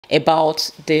about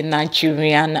the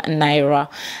Nigerian Naira.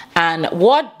 And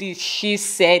what did she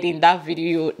said in that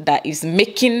video that is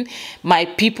making my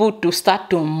people to start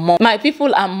to mourn? My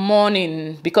people are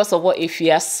mourning because of what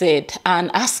Ifya said,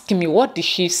 and asking me what did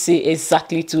she say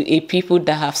exactly to a people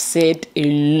that have said a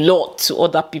lot to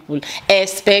other people,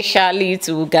 especially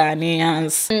to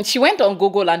Ghanaians. And she went on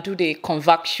Google and do the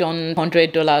conversion,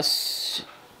 $100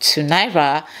 to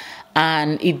Naira,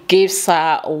 and it gives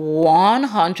her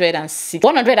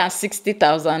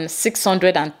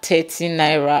 160,630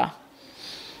 Naira.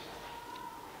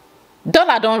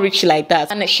 Dollar don't reach like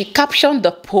that. And she captioned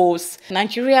the post,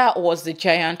 Nigeria was the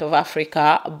giant of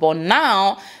Africa, but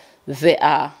now they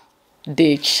are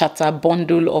the shatter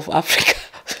bundle of Africa.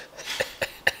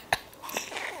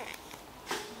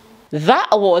 That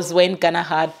was when Ghana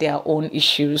had their own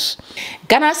issues.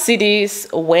 Ghana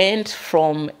cedis went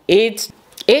from 8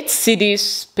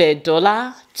 cedis per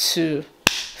dollar to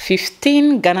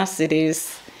 15 Ghana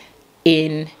cedis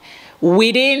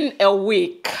within a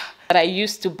week. That I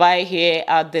used to buy here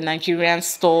at the Nigerian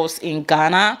stores in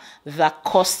Ghana that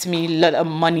cost me a lot of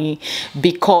money,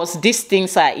 because these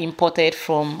things are imported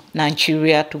from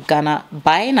Nigeria to Ghana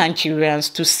by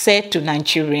Nigerians to sell to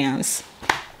Nigerians.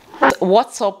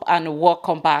 What's up and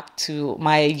welcome back to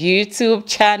my YouTube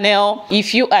channel.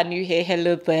 If you are new here,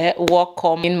 hello there,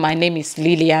 welcome. My name is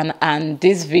Lillian, and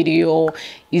this video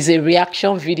is a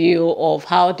reaction video of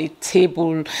how the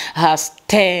table has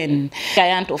turned.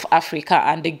 Giant of Africa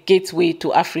and the gateway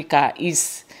to Africa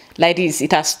is like this.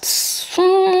 It has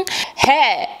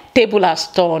hey, table has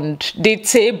turned. The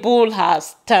table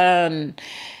has turned.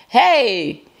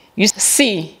 Hey, you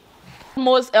see,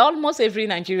 almost every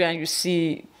Nigerian you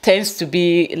see tends to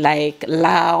be like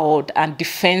loud and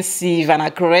defensive and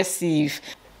aggressive.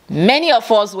 Many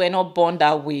of us were not born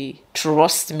that way.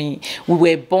 Trust me, we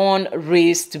were born,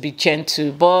 raised to be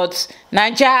gentle. But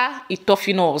Nigeria is tough,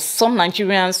 you know. Some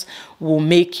Nigerians will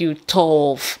make you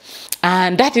tough.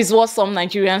 And that is what some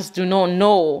Nigerians do not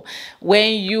know.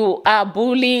 When you are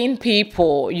bullying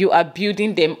people, you are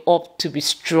building them up to be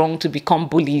strong, to become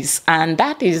bullies. And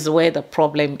that is where the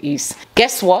problem is.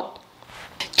 Guess what?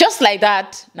 Just like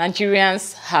that,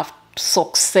 Nigerians have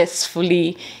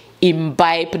successfully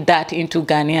imbibed that into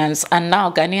Ghanaians, and now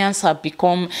Ghanaians have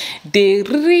become the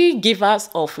real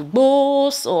givers of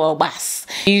boss or bas.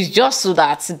 It's just so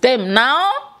that them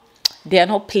now, they are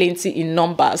not plenty in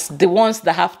numbers. The ones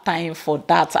that have time for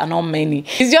that are not many.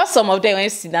 It's just some of them when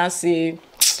sit down say,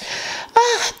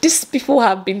 these people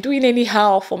have been doing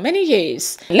anyhow for many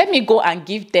years. Let me go and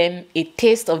give them a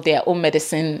taste of their own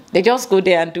medicine. They just go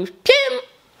there and do pim.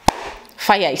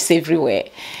 Fire is everywhere.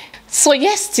 So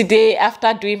yesterday,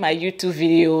 after doing my YouTube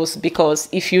videos, because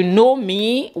if you know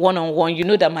me one-on-one, you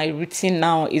know that my routine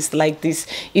now is like this.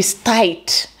 It's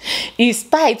tight. It's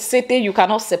tight. Say you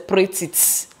cannot separate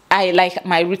it.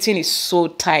 My routine is so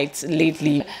tight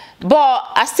lately. But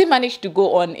I still managed to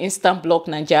go on Instant Blog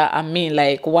Nigeria. I mean,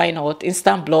 like, why not?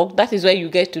 Instant Blog, that is where you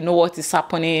get to know what is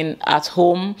happening at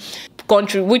home,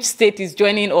 country, which state is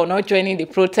joining or not joining the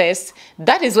protest.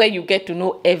 That is where you get to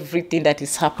know everything that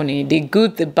is happening, the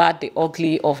good, the bad, the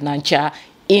ugly of Nigeria.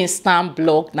 Instant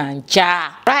Blog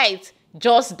Nigeria, right?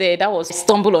 Just there, that was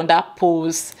stumble on that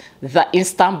post the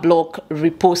Instant Blog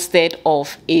reposted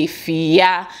of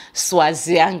Ifya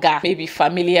Swazianga. Maybe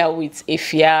familiar with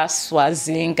Ifya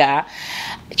Swazianga.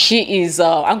 She is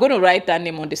I'm going to write that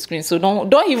name on the screen, so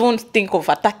don't even think of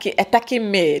attacking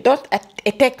me. Don't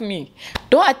attack me.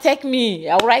 Don't attack me.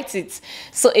 I'll write it.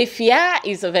 So Ifya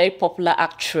is a very popular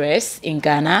actress in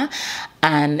Ghana,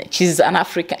 and she's an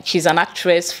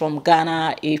actress from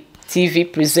Ghana, a TV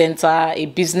presenter, a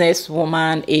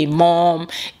businesswoman, a mom,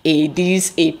 a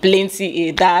this, a plenty,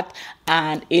 a that,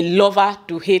 and a lover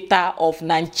to hater of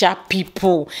Niger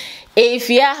people.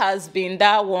 Ifya has been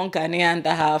that one Ghanaian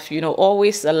that have,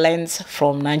 always learned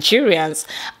from Nigerians,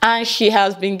 and she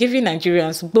has been giving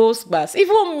Nigerians both bars.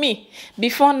 Even me,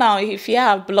 before now, Ifya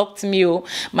have blocked me,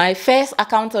 my first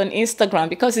account on Instagram,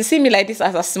 because you see me like this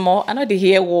as a small, I know the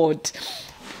hear word.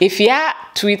 Ifya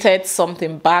tweeted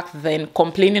something back then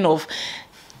complaining of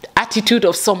attitude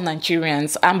of some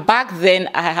Nigerians, and back then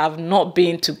I have not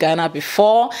been to Ghana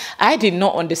before. I did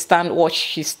not understand what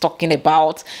she's talking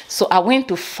about, so I went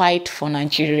to fight for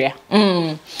Nigeria.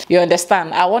 You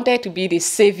understand? I wanted to be the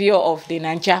savior of the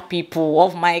Niger people,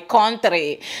 of my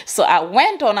country. So I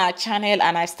went on her channel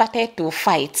and I started to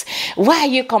fight. Why are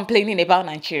you complaining about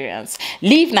Nigerians?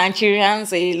 Leave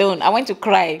Nigerians alone. I went to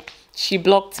cry. She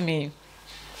blocked me.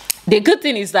 The good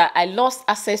thing is that I lost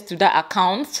access to that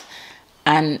account,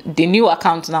 and the new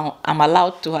account now, I'm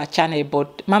allowed to her channel,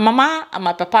 but my mama and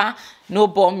my papa, no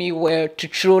bore me well to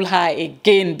troll her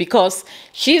again because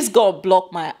she's got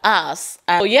blocked my ass.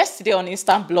 And so yesterday on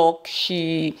Instant Blog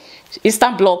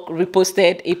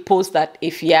reposted a post that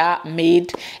Ifya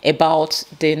made about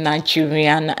the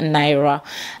Nigerian Naira.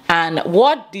 And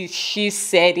what did she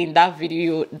said in that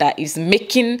video that is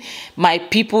making my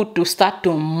people to start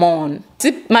to mourn?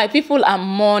 See, my people are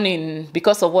mourning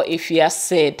because of what Ifya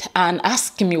said and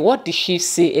asking me what did she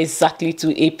say exactly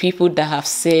to a people that have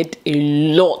said a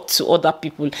lot to other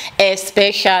people,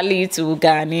 especially to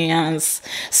Ghanaians.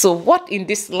 So what in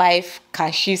this life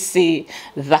can she say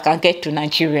that can get to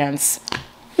Nigerians?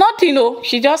 Nothing, no.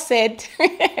 She just said,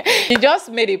 she just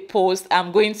made a post.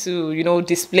 I'm going to,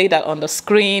 display that on the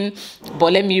screen,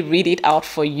 but let me read it out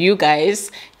for you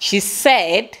guys. She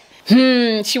said,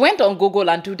 she went on Google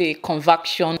and do the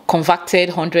converted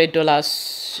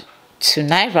 $100 to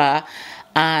Naira,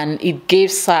 and it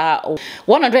gives her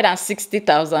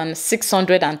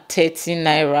 160,630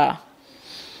 Naira.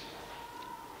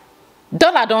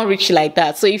 Dollar don't reach like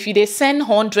that. So if they send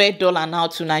 $100 now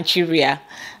to Nigeria,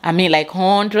 I mean like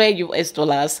 100 US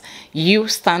dollars, you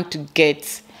stand to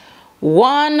get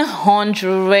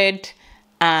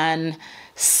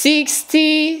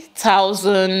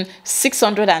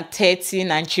 160,630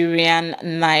 Nigerian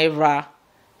Naira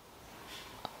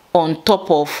on top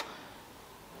of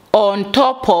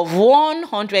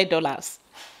 $100.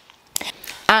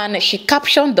 And she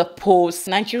captioned the post,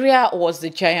 Nigeria was the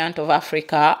giant of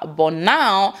Africa, but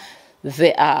now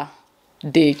they are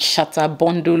the shatter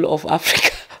bundle of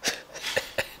Africa.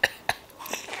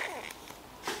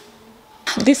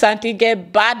 This auntie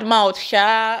get bad mouth,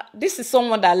 sha. This is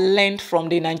someone that learned from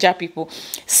the Niger people.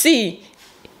 See,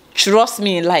 trust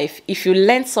me in life, if you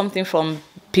learn something from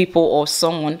people or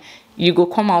someone, you go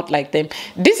come out like them.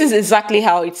 This is exactly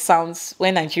how it sounds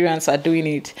when Nigerians are doing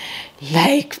it.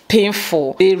 Like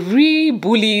painful. The real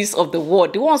bullies of the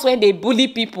world. The ones when they bully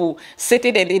people, sit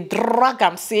it and they drag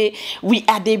them, say, we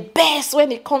are the best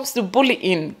when it comes to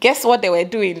bullying. Guess what they were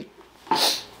doing?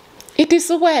 It is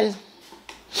well.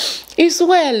 It's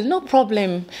well, no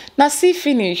problem. Now see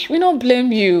finish. We don't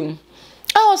blame you.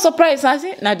 I was surprised. I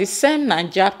think now the same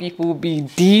Niger people be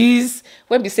these.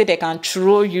 When we say they can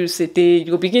throw you,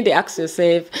 you begin to ask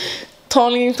yourself,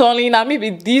 turning. Now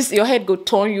maybe this your head go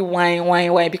turn you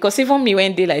why? Because even me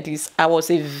when they like this, I was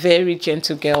a very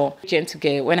gentle girl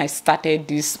when I started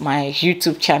this my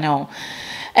YouTube channel.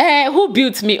 Who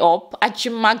built me up?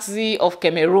 Ajimaxi of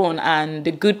Cameroon and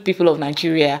the good people of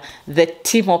Nigeria. They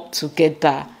team up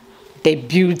together. They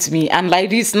built me, and like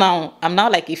this now, I'm now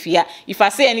like if I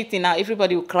say anything now,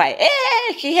 everybody will cry.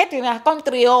 Hey, she hating her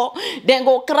country, oh, then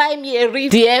go cry me a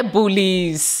reason. Dear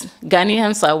bullies,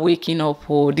 Ghanaians are waking up.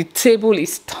 Oh, the table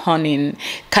is turning.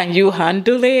 Can you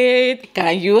handle it?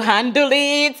 Can you handle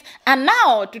it? And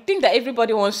now to think that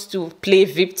everybody wants to play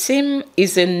victim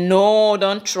is a no.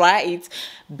 Don't try it.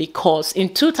 Because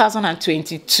in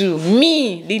 2022,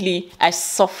 me, Lily, I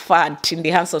suffered in the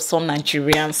hands of some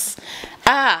Nigerians.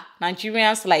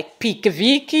 Nigerians like Peak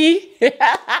Vicky,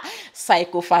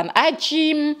 Psycho Fan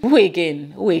Ajim, who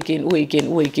again?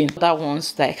 That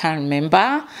ones that I can't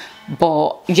remember.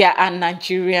 But yeah, and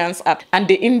Nigerians and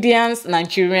the Indians,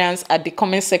 Nigerians at the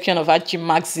comment section of Ajim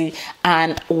Maxi.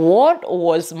 And what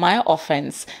was my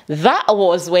offense? That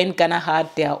was when Ghana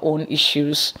had their own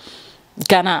issues.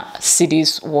 Ghana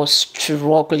Cedis was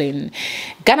struggling.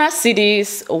 Ghana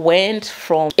Cedis went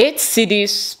from 8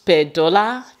 cedis per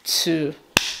dollar to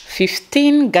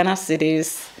 15 Ghana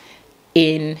Cedis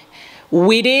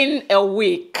within a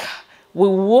week. We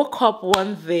woke up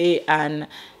one day and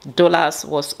dollars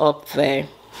was up there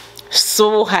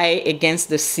so high against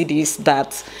the cedis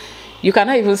that you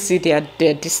cannot even see their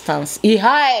distance.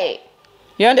 High,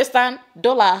 you understand?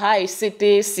 Dollar high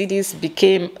cedis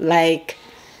became like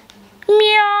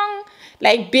meow,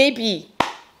 like baby.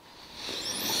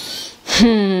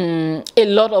 A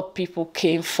lot of people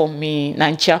came for me,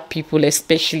 Niger people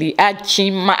especially.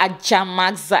 Ajim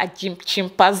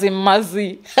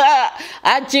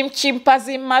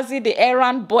Chimpazi Mazi, the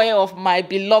errand boy of my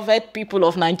beloved people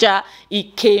of Niger, he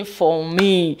came for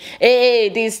me. Hey,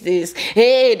 this.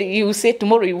 Hey, you will say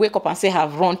tomorrow you wake up and say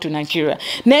I've run to Nigeria.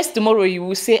 Next tomorrow you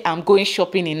will say I'm going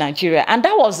shopping in Nigeria. And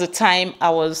that was the time I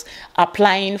was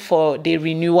applying for the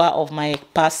renewal of my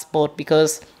passport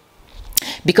because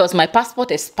my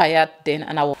passport expired then,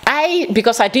 and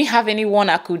because I didn't have anyone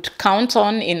I could count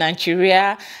on in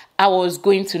Nigeria, I was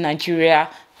going to Nigeria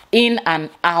in and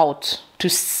out to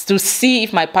see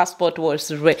if my passport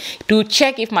was ready, to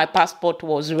check if my passport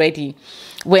was ready.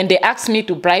 When they asked me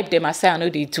to bribe them, I said I know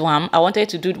they do. I wanted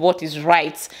to do what is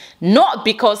right, not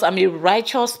because I'm a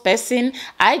righteous person.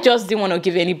 I just didn't want to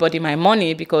give anybody my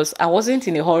money because I wasn't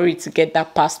in a hurry to get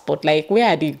that passport. Like,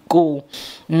 where did it go?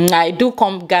 I do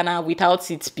come Ghana without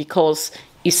it because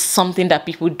it's something that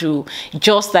people do,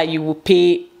 just that you will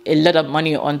pay a lot of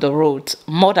money on the road,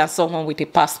 more than someone with a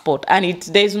passport, and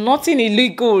there's nothing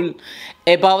illegal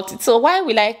about it. So why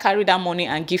will I carry that money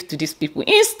and give to these people?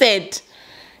 Instead,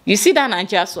 you see that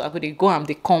Nigeria, so I go, they go and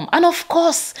they come. And of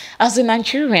course, as a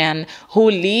Nigerian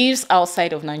who lives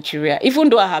outside of Nigeria,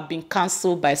 even though I have been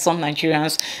cancelled by some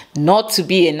Nigerians not to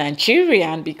be a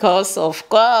Nigerian, because of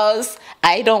course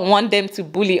I don't want them to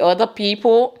bully other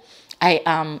people, I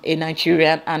am a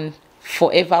Nigerian and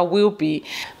forever will be,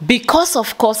 because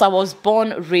of course I was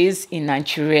born, raised in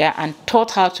Nigeria and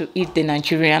taught how to eat the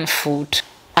Nigerian food.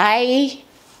 I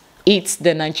eat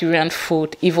the Nigerian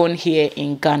food even here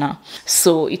in Ghana,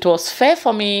 so it was fair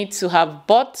for me to have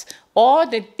bought all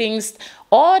the things,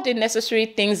 all the necessary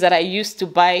things that I used to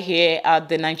buy here at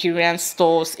the Nigerian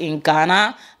stores in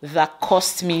Ghana that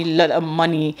cost me a lot of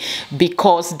money,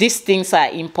 because these things are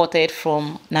imported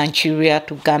from Nigeria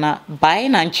to Ghana by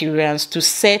Nigerians to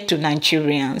sell to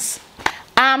Nigerians.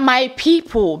 And my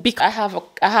people, because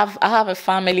I have a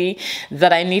family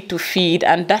that I need to feed,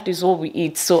 and that is what we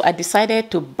eat. So I decided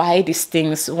to buy these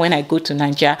things when I go to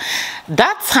Nigeria.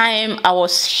 That time I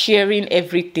was sharing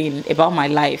everything about my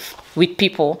life with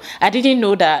people. I didn't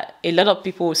know that a lot of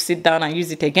people will sit down and use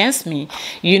it against me.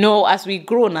 You know, as we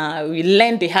grow now, we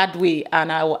learn the hard way, and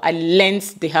I learned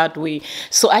the hard way.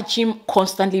 So Ajim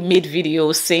constantly made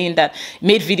videos saying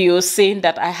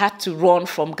that I had to run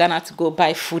from Ghana to go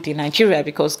buy food in Nigeria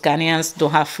because Ghanaians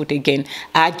don't have food again.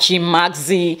 Ajim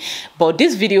Maxi, but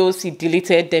these videos he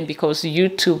deleted them because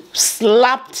YouTube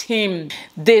slapped him.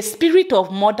 The spirit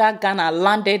of Mother Ghana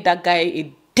landed that guy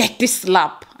a dirty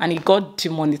slap and he got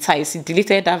demonetized. He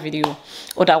deleted that video.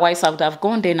 Otherwise I would have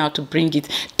gone there now to bring it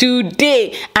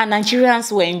today. And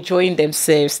Nigerians were enjoying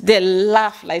themselves. They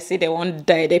laugh like say they won't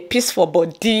die. They piss for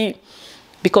body,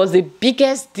 because the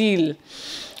biggest deal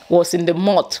was in the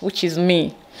mouth, which is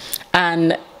me.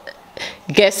 And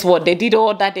guess what? They did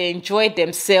all that. They enjoyed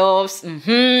themselves.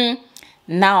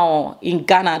 Now in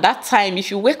Ghana, that time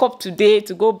if you wake up today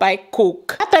to go buy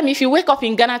Coke, that time if you wake up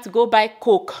in Ghana to go buy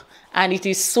Coke and it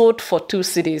is sold for 2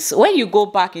 cedis, when you go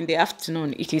back in the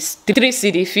afternoon it is 3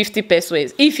 cedis 50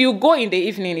 pesos. If you go in the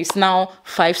evening it's now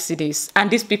 5 cedis. And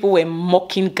these people were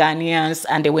mocking Ghanaians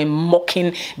and they were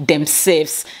mocking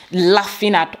themselves,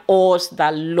 laughing at us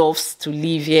that loves to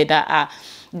live here,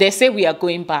 they say we are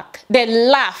going back. They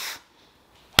laugh.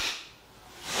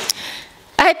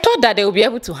 I thought that they will be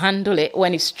able to handle it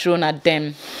when it's thrown at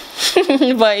them.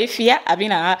 But if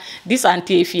this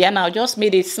auntie Ifia now just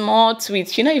made a small tweet.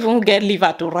 She not even get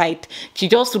liver to write. She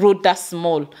just wrote that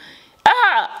small.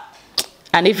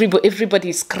 And everybody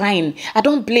is crying. I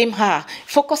don't blame her.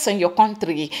 Focus on your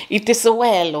country. It is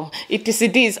well. It is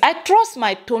this. I trust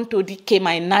my Tonto DK,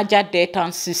 my Naja Delta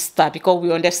sister, because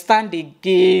we understand the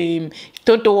game.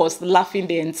 Tonto was laughing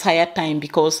the entire time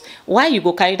because why you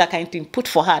go carry that kind of thing put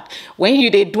for heart? When you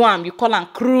they do them, you call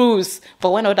and cruise.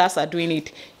 But when others are doing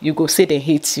it, you go say they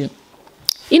hate you.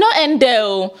 You know, and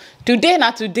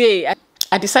today,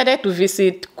 I decided to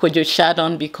visit Kojo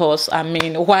Shadon because, I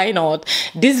mean, why not?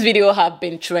 This video have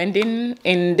been trending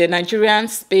in the Nigerian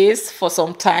space for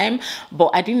some time, but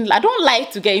I don't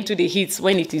like to get into the heat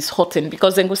when it is hotting,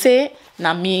 because then go say,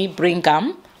 na me bring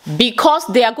them, because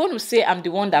they are going to say I'm the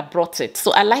one that brought it.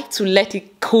 So I like to let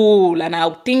it cool and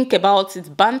I'll think about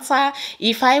it, banter,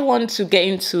 if I want to get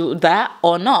into that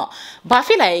or not. But I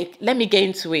feel like, let me get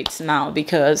into it now,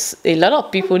 because a lot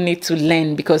of people need to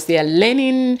learn, because they are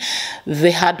learning the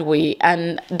hard way.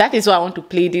 And that is why I want to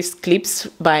play these clips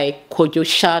by Kojo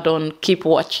Shadon. Keep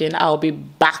watching. I'll be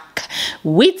back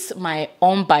with my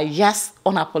unbiased,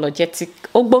 unapologetic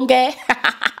Ogbonge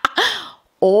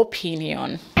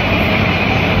opinion.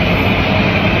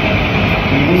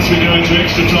 Once we go into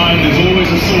extra time, there's always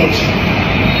a sort of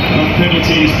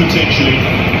penalties potentially.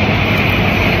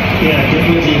 Yeah,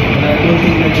 definitely. I don't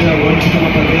think Nigeria want to come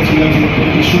up against the level of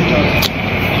penalty shootout.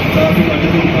 South Africa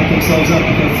didn't back themselves up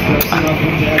because they're still up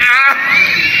with their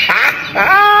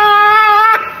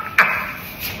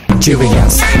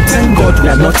Nigerians. Thank God we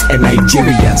are not a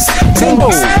Nigerians. Thank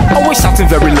God. Always shouting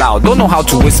very loud, don't know how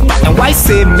to whisper. And why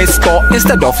say Mr.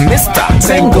 instead of Mr.?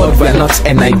 Thank God we are not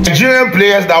a Nigerian. Nigerian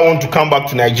players that want to come back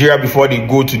to Nigeria before they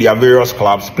go to their various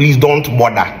clubs, please don't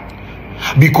bother,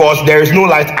 because there is no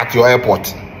light at your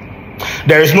airport.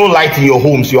 There is no light in your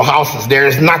homes, your houses. There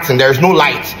is nothing. There is no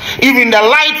light. Even the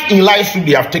light in Light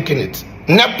they have taken it.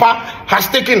 NEPA has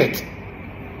taken it.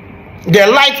 The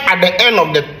light at the end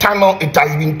of the tunnel, it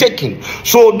has been taken.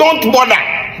 So don't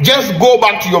bother. Just go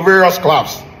back to your various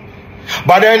clubs.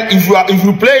 But then if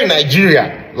you play in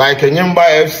Nigeria, like Enyimba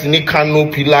FC,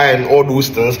 Nikano, Pila, and all those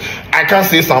things, I can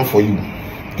say something for you.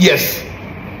 Yes.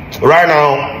 Right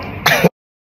now,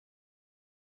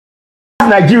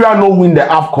 Nigeria no win the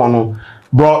AFCON,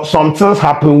 bro. Some things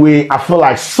happen where I feel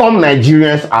like some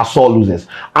Nigerians are sore losers.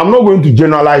 I'm not going to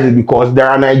generalize it because there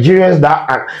are Nigerians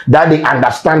that they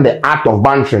understand the art of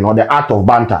bantering or the art of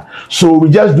banter. So we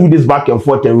just do this back and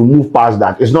forth and we move past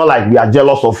that. It's not like we are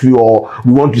jealous of you or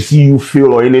we want to see you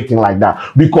fail or anything like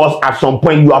that. Because at some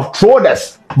point you have trolled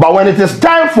us. But when it is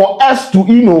time for us to,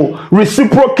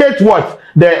 reciprocate what?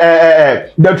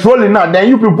 The trolling now, then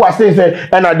you people are saying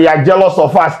and they are jealous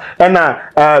of us and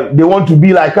they want to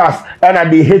be like us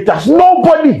and they hate us.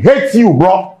 Nobody hates you,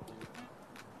 bro.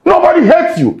 Nobody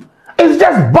hates you. It's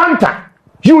just banter.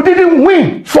 You didn't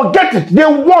win. Forget it. They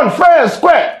won fair and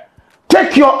square.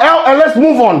 Take your L and let's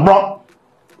move on, bro.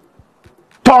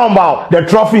 Talking about the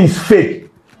trophy is fake.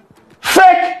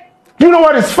 Fake? You know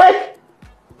what is fake?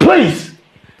 Please.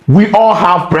 We all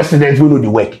have presidents who know the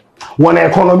work. When the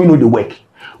economy know the work.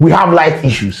 We have life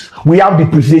issues. We have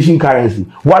depreciation currency.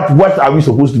 What are we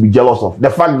supposed to be jealous of? The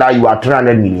fact that you are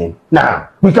 300 million. Nah,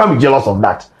 we can't be jealous of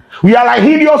that. We are like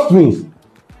hideous twins.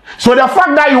 So the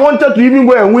fact that you wanted to even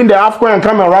go and win the AFCON and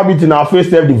come and rub it in our face,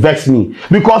 they vex me.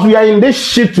 Because we are in this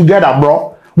shit together,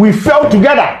 bro. We fell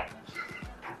together.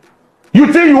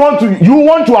 You think you want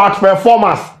to outperform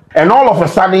us, and all of a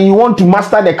sudden you want to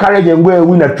master the courage and go and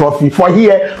win a trophy. For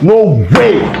here, no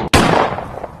way.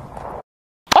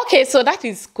 Okay, so that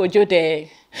is Kojo there.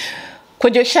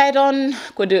 Kojo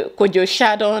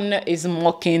Shadon is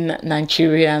mocking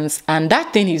Nigerians, and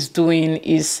that thing he's doing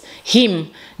is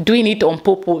him doing it on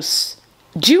purpose.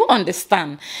 Do you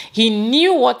understand? He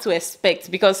knew what to expect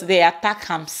because they attack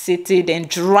him, seated and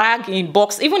drag in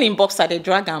box. Even in boxer, they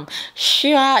drag him.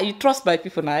 Sure, you trust by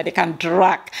people now, they can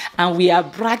drag. And we are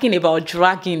bragging about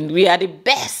dragging. We are the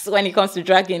best when it comes to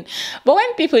dragging. But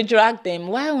when people drag them,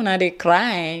 why are they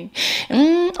crying?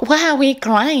 Why are we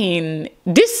crying?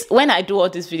 When I do all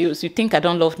these videos, you think I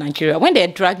don't love Nigeria. When they're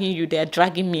dragging you, they're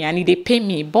dragging me and they pay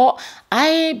me. But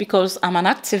because I'm an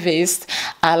activist,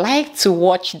 I like to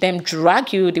watch them drag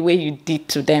you the way you did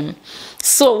to them.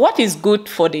 So what is good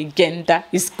for the gender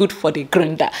is good for the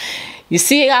grinder. You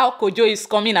see how Kojo is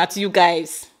coming at you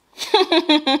guys.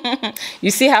 You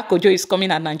see how Kojo is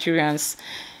coming at Nigerians.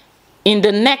 In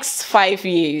the next 5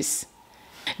 years,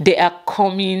 they are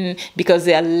coming because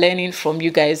they are learning from you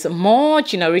guys. More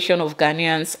generation of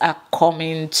Ghanaians are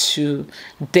coming to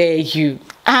dare you.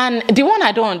 And the one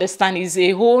I don't understand is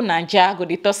a whole Nigeria go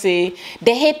they say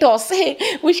they hate us.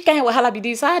 Hey, which kind of wahala be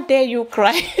this? How dare you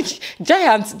cry?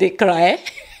 Giants they cry.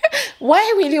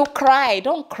 Why will you cry?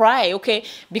 Don't cry, okay?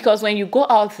 Because when you go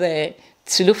out there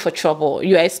to look for trouble,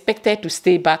 you are expected to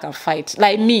stay back and fight.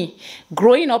 Like me,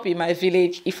 growing up in my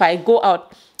village, if I go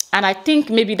out, and I think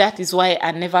maybe that is why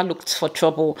I never looked for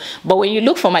trouble. But when you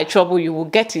look for my trouble, you will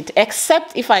get it.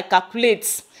 Except if I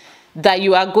calculate that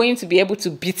you are going to be able to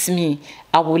beat me,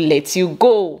 I will let you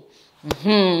go.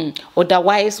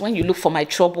 Otherwise, when you look for my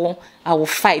trouble, I will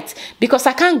fight. Because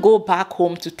I can't go back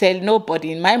home to tell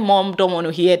nobody. My mom don't want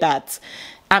to hear that.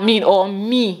 Or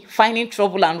me finding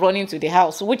trouble and running to the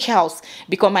house. Which house?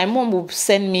 Because my mom will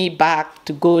send me back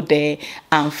to go there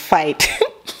and fight.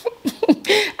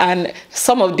 And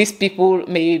some of these people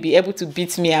may be able to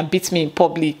beat me and beat me in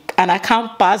public, and I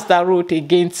can't pass that road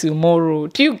again tomorrow.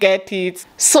 Do you get it?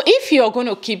 So if you're going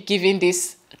to keep giving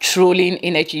this trolling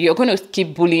energy, you're going to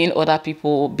keep bullying other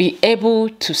people, be able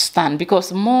to stand,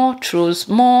 because more trolls,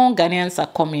 more Ghanaians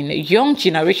are coming. A young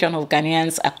generation of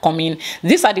Ghanaians are coming.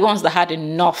 These are the ones that had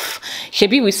enough.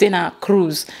 Shebi we say now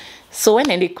cruise. So when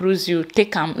they cruise, you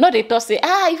take them. No, they thought say,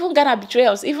 even Ghana betray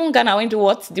us. Even Ghana went to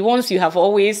what? The ones you have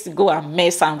always go and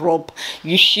mess and rob.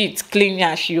 You shit, clean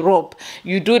yash, you rob.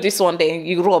 You do this one, then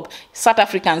you rob. South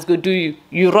Africans go do you.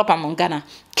 You rob among Ghana.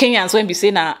 Kenyans when we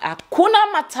say na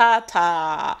Akuna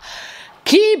Matata.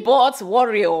 Keyboard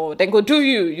warrior. Then go do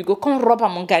you. You go come rob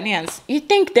among Ghanaians. You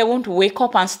think they won't wake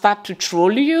up and start to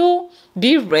troll you?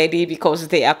 Be ready because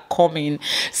they are coming.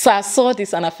 So I saw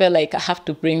this and I felt like I have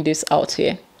to bring this out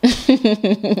here.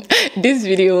 This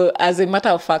video, as a matter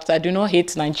of fact, I do not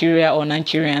hate Nigeria or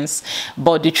Nigerians,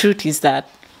 but the truth is that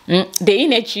the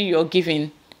energy you're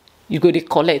giving, you go to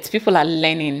collect. People are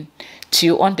learning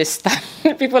to understand.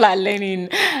 People are learning.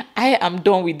 I am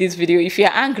done with this video. If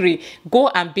you're angry, go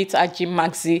and beat Ajim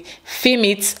Maxi, film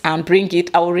it and bring it.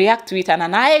 I will react to it,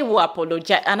 and I will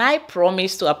apologize, and I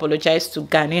promise to apologize to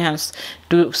Ghanaians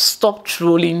to stop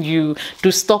trolling you,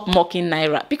 to stop mocking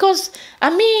Naira, because I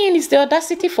mean, it's the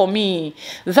audacity for me.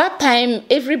 That time,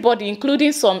 everybody,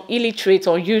 including some illiterate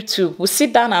on YouTube, will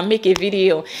sit down and make a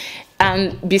video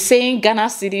and be saying Ghana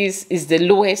cedis is the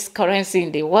lowest currency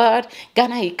in the world.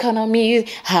 Ghana economy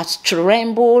has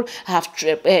trembled,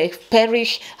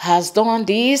 perished, has done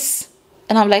this.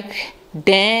 And I'm like,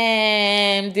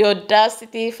 damn, the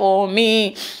audacity for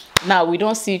me. Now, we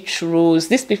don't see trolls.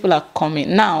 These people are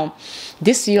coming. Now,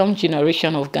 this young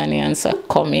generation of Ghanaians are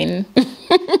coming.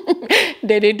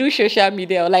 they do social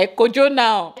media like Kojo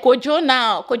now.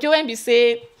 Kojo when we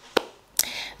say,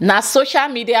 na social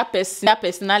media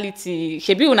personality,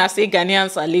 shebi una say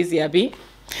Ghanaians are lazy, abi?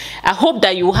 I hope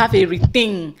that you have a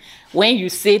rethink when you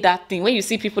say that thing, when you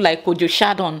see people like Kojo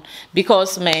Shadon,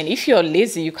 because man, if you're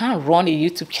lazy, you can't run a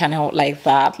YouTube channel like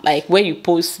that, like where you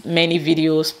post many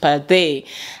videos per day.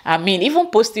 I mean, even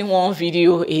posting one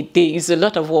video a day is a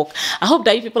lot of work. I hope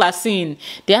that you people are seeing,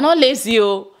 they are not lazy.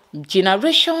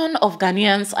 Generation of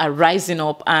Ghanaians are rising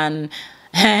up, and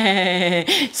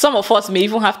some of us may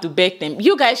even have to beg them.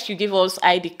 You guys should give us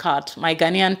ID card, my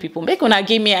Ghanaian people. Make una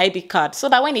give me ID card so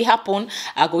that when it happen,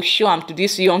 I go show them to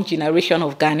this young generation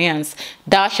of Ghanaians.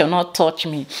 Thou shall not touch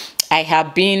me. I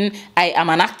am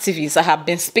an activist. I have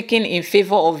been speaking in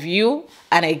favor of you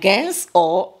and against,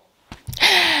 or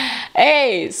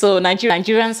hey, so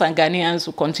Nigerians and Ghanaians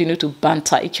will continue to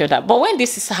banter each other. But when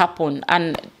this is happen,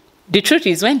 and the truth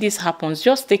is, when this happens,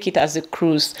 just take it as a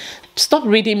cruise. Stop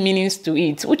reading meanings to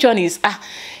it. Which one is,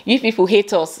 you people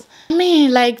hate us? I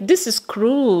mean, like, this is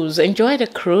cruise. Enjoy the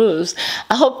cruise.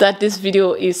 I hope that this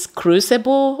video is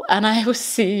cruisable, and I will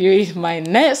see you in my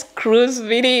next cruise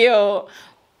video.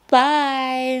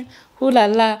 Bye. Ooh la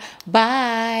la.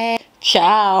 Bye.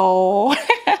 Ciao.